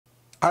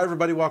Hi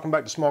everybody, welcome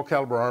back to Small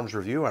Caliber Arms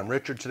Review. I'm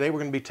Richard. Today we're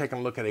going to be taking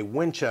a look at a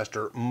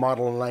Winchester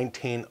Model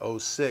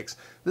 1906.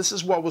 This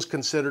is what was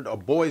considered a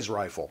boy's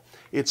rifle.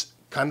 It's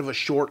kind of a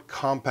short,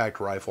 compact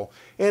rifle,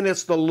 and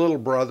it's the little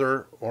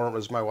brother, or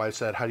as my wife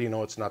said, how do you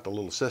know it's not the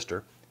little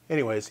sister?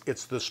 Anyways,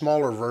 it's the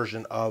smaller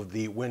version of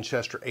the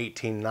Winchester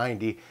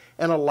 1890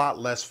 and a lot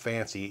less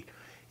fancy.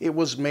 It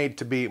was made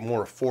to be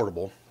more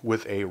affordable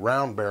with a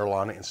round barrel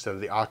on it instead of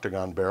the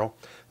octagon barrel.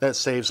 That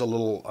saves a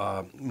little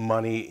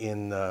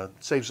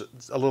saves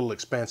a little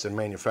expense in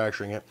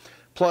manufacturing it.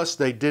 Plus,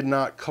 they did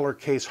not color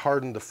case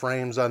harden the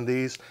frames on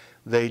these.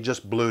 They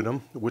just blued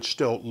them, which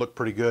still look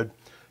pretty good.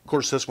 Of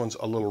course, this one's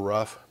a little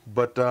rough,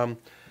 but the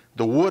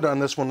wood on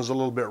this one is a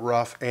little bit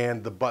rough,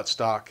 and the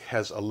buttstock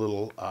has a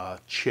little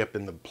chip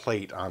in the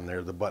plate on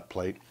there, the butt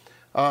plate.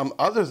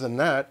 Other than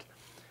that,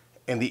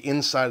 and the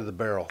inside of the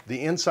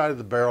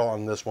barrel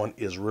on this one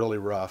is really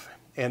rough.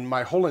 And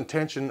my whole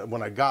intention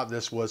when I got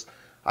this was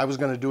I was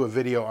going to do a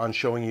video on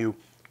showing you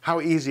how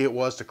easy it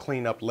was to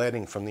clean up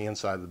leading from the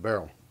inside of the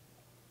barrel.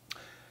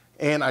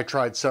 And I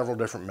tried several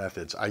different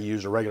methods. I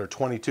used a regular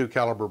 22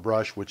 caliber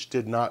brush, which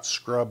did not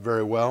scrub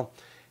very well.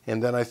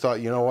 And then I thought,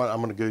 you know what,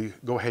 I'm going to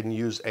go ahead and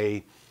use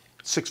a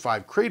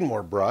 6.5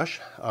 Creedmoor brush.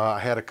 I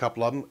had a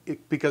couple of them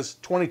because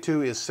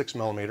 22 is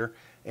 6mm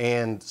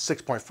and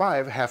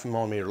 6.5, half a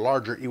millimeter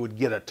larger. It would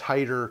get a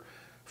tighter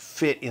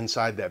fit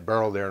inside that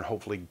barrel there and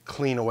hopefully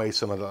clean away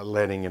some of the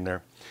leading in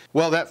there.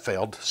 Well, that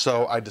failed,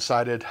 so I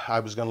decided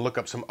I was going to look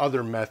up some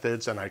other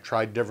methods, and I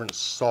tried different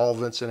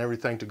solvents and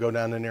everything to go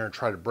down in there and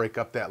try to break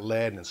up that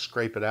lead and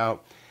scrape it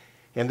out.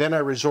 And then I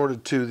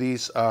resorted to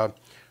these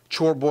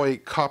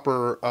Chorboy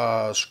copper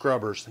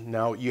scrubbers.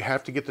 Now, you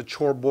have to get the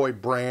Chorboy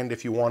brand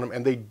if you want them,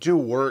 and they do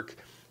work.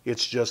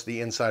 It's just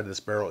the inside of this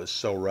barrel is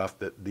so rough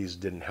that these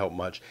didn't help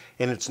much.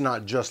 And it's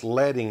not just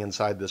leading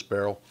inside this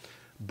barrel,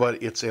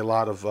 but it's a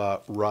lot of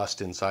rust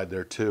inside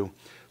there too.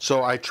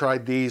 So I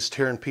tried these,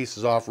 tearing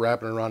pieces off,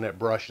 wrapping it around that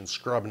brush and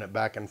scrubbing it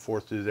back and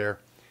forth through there.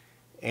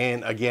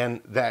 And again,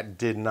 that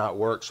did not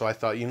work. So I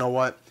thought, you know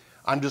what?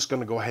 I'm just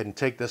going to go ahead and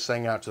take this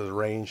thing out to the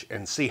range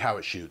and see how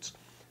it shoots.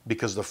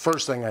 Because the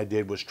first thing I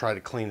did was try to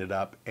clean it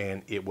up,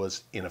 and it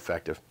was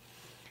ineffective.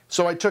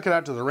 So I took it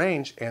out to the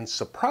range, and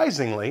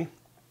surprisingly,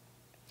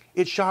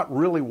 it shot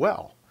really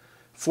well.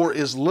 For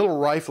as little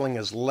rifling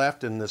as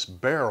left in this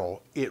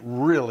barrel, it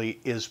really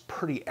is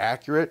pretty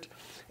accurate,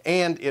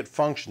 and it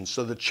functions.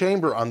 So the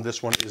chamber on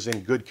this one is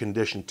in good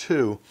condition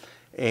too,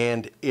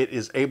 and it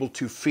is able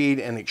to feed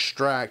and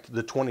extract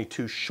the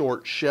 22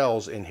 short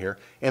shells in here,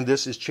 and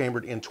this is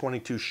chambered in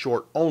 22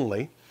 short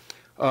only.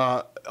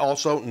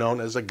 Also known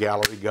as a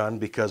gallery gun,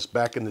 because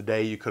back in the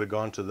day you could have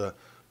gone to the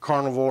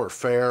carnival or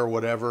fair or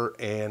whatever,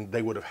 and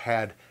they would have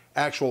had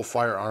actual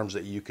firearms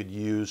that you could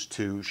use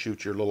to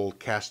shoot your little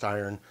cast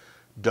iron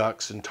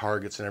ducks and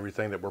targets and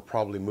everything that were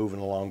probably moving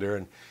along there,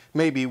 and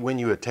maybe win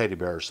you a teddy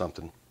bear or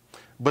something.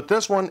 But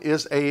this one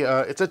is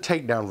it's a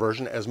takedown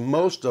version, as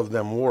most of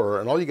them were,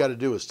 and all you got to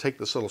do is take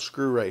this little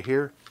screw right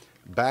here,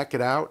 back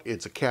it out.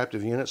 It's a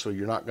captive unit, so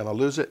you're not going to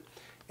lose it,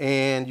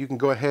 and you can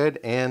go ahead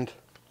and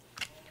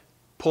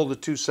pull the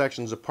two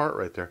sections apart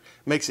right there.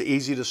 Makes it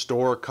easy to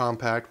store,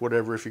 compact,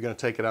 whatever. If you're going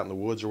to take it out in the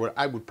woods or what,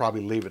 I would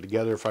probably leave it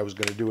together if I was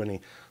going to do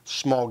any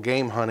small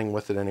game hunting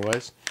with it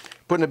anyways.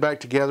 Putting it back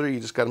together, you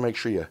just got to make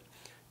sure you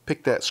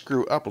pick that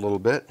screw up a little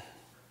bit,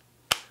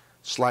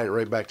 slide it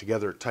right back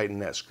together, tighten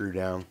that screw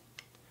down,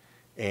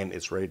 and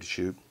it's ready to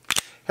shoot.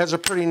 Has a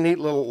pretty neat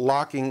little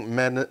locking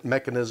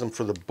mechanism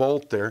for the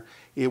bolt there.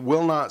 It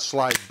will not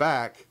slide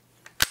back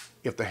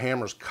if the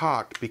hammer's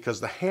cocked, because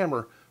the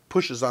hammer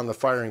pushes on the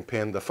firing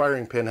pin. The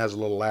firing pin has a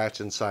little latch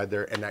inside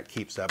there, and that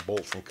keeps that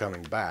bolt from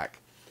coming back.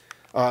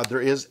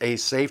 There is a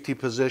safety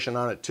position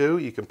on it too.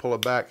 You can pull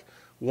it back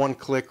one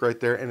click right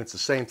there, and it's the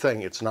same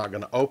thing. It's not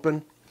going to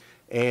open,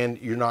 and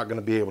you're not going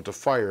to be able to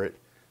fire it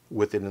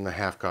with it in the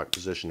half-cocked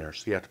position there.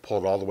 So you have to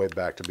pull it all the way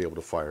back to be able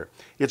to fire it.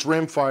 It's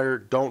rim fire,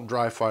 don't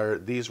dry fire.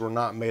 These were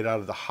not made out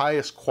of the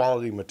highest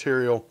quality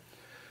material.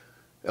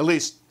 At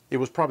least it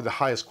was probably the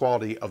highest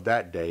quality of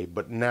that day,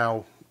 but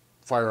now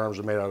firearms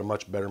are made out of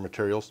much better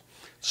materials.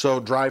 So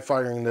dry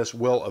firing this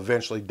will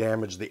eventually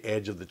damage the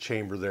edge of the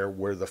chamber there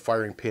where the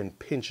firing pin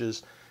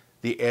pinches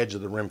the edge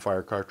of the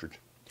rimfire cartridge.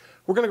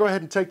 We're going to go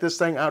ahead and take this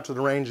thing out to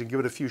the range and give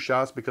it a few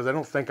shots, because I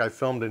don't think I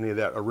filmed any of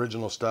that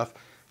original stuff,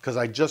 because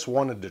I just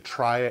wanted to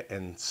try it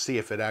and see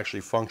if it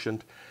actually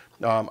functioned.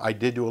 I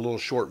did do a little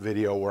short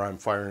video where I'm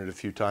firing it a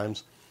few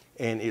times,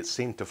 and it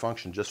seemed to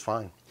function just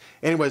fine.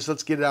 Anyways,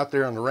 let's get it out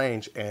there on the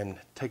range and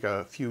take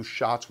a few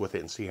shots with it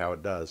and see how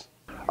it does.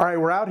 All right,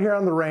 we're out here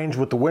on the range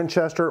with the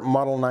Winchester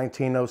Model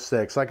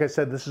 1906. Like I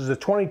said, this is a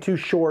 22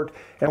 short,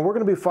 and we're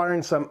going to be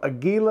firing some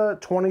Aguila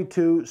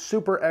 22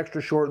 super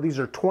extra short. These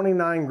are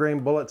 29 grain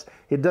bullets.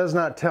 It does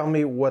not tell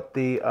me what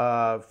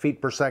the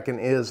feet per second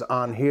is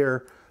on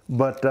here,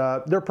 but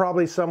they're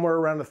probably somewhere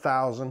around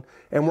 1,000.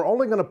 And we're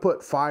only going to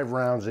put 5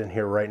 rounds in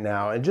here right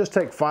now, and just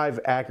take 5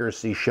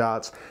 accuracy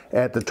shots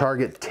at the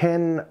target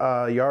 10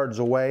 yards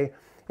away.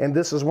 And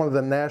this is one of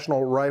the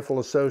National Rifle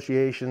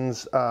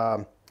Association's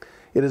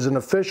It is an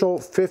official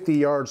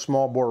 50-yard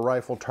small bore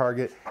rifle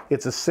target.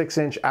 It's a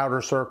 6-inch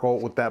outer circle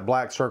with that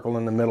black circle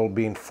in the middle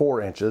being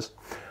 4 inches.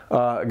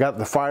 Got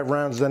the 5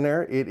 rounds in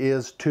there. It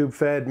is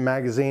tube-fed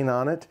magazine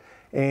on it,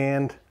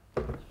 and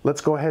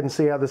let's go ahead and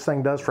see how this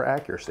thing does for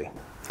accuracy.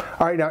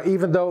 All right, now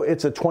even though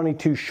it's a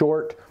 22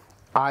 short,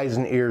 eyes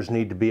and ears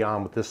need to be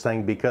on with this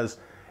thing because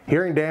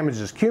hearing damage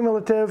is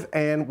cumulative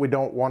and we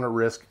don't want to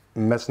risk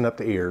messing up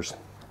the ears.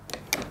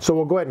 So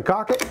we'll go ahead and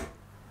cock it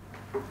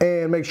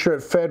and make sure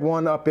it fed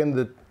one up in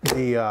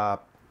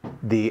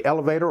the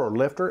elevator or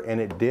lifter,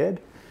 and it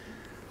did.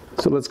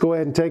 So let's go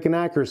ahead and take an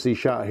accuracy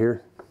shot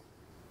here.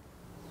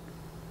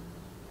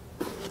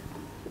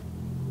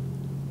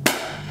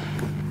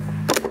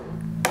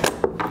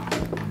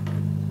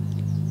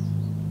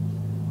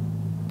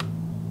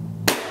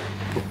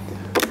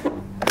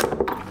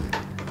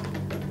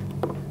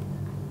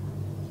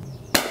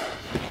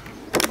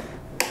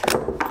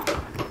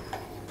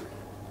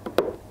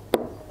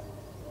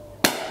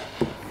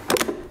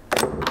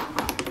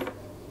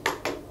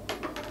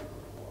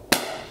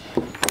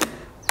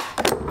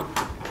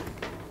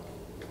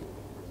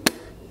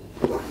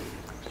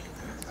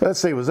 Let's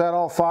see, was that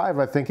all 5?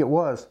 I think it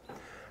was.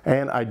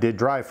 And I did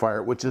dry fire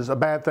it, which is a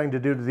bad thing to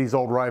do to these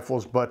old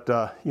rifles, but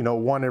you know,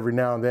 one every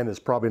now and then is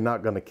probably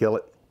not going to kill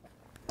it.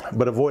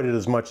 But avoid it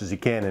as much as you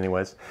can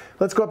anyways.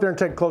 Let's go up there and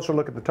take a closer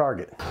look at the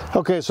target.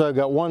 Okay, so I've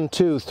got 1,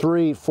 2,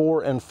 3,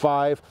 4, and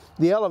 5.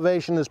 The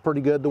elevation is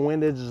pretty good. The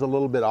windage is a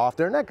little bit off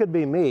there, and that could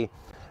be me.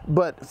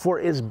 But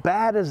for as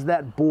bad as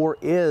that bore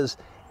is,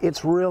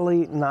 it's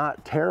really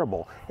not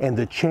terrible. And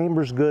the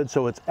chamber's good,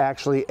 so it's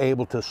actually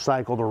able to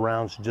cycle the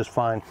rounds just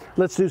fine.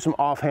 Let's do some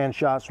offhand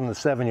shots from the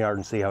 7-yard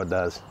and see how it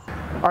does.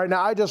 All right,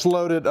 now I just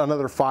loaded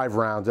another 5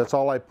 rounds. That's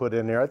all I put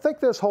in there. I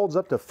think this holds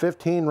up to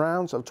 15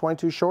 rounds of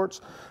 22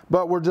 shorts,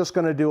 but we're just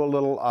gonna do a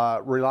little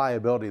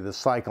reliability, the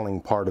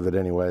cycling part of it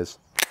anyways.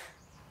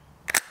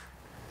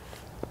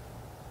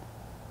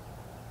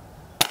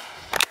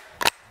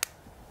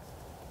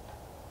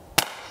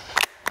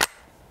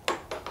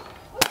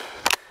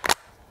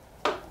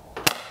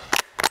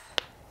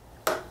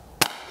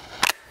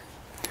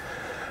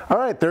 All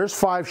right, there's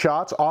 5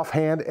 shots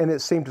offhand, and it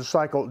seemed to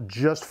cycle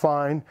just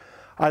fine.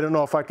 I don't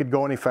know if I could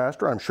go any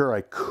faster. I'm sure I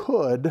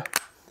could,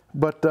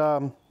 but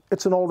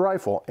it's an old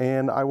rifle,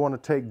 and I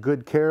want to take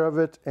good care of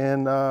it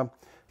and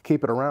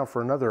keep it around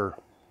for another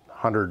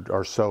 100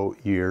 or so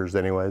years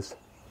anyways.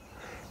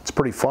 It's a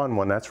pretty fun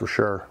one, that's for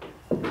sure.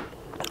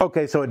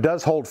 Okay, so it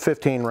does hold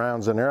 15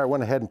 rounds in there. I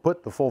went ahead and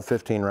put the full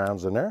 15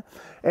 rounds in there.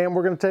 And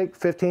we're going to take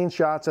 15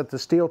 shots at the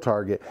steel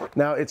target.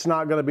 Now, it's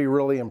not going to be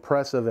really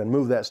impressive and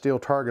move that steel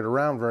target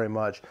around very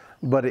much,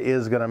 but it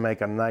is going to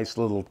make a nice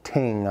little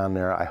ting on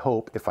there, I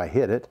hope, if I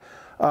hit it.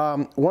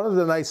 One of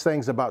the nice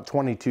things about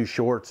 22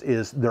 shorts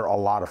is they're a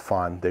lot of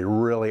fun. They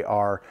really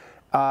are.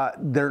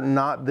 They're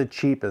not the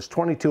cheapest.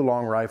 22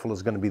 long rifle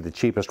is going to be the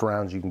cheapest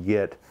rounds you can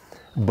get,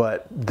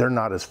 but they're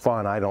not as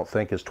fun, I don't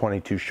think, as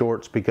 22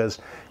 shorts, because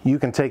you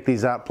can take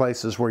these out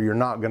places where you're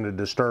not going to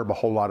disturb a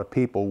whole lot of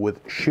people with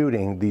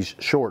shooting these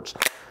shorts.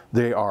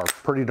 They are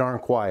pretty darn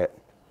quiet.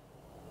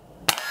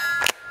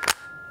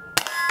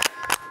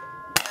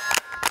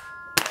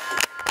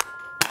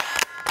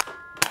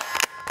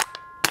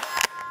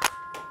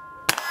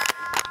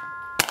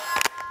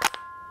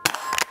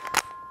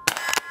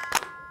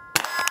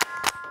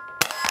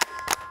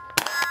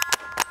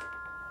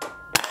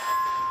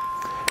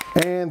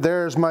 And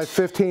there's my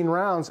 15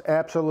 rounds,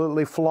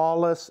 absolutely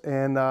flawless,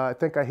 and I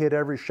think I hit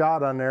every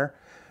shot on there,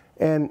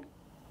 and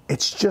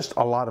it's just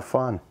a lot of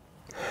fun.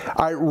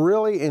 I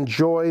really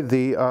enjoy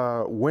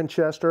the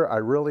Winchester. I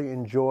really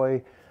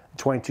enjoy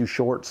 22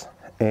 shorts,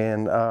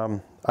 and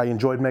I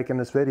enjoyed making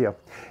this video.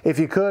 If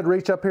you could,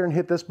 reach up here and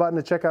hit this button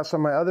to check out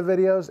some of my other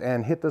videos,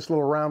 and hit this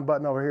little round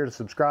button over here to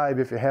subscribe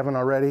if you haven't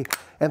already.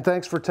 And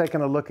thanks for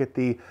taking a look at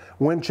the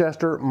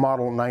Winchester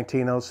Model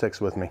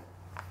 1906 with me.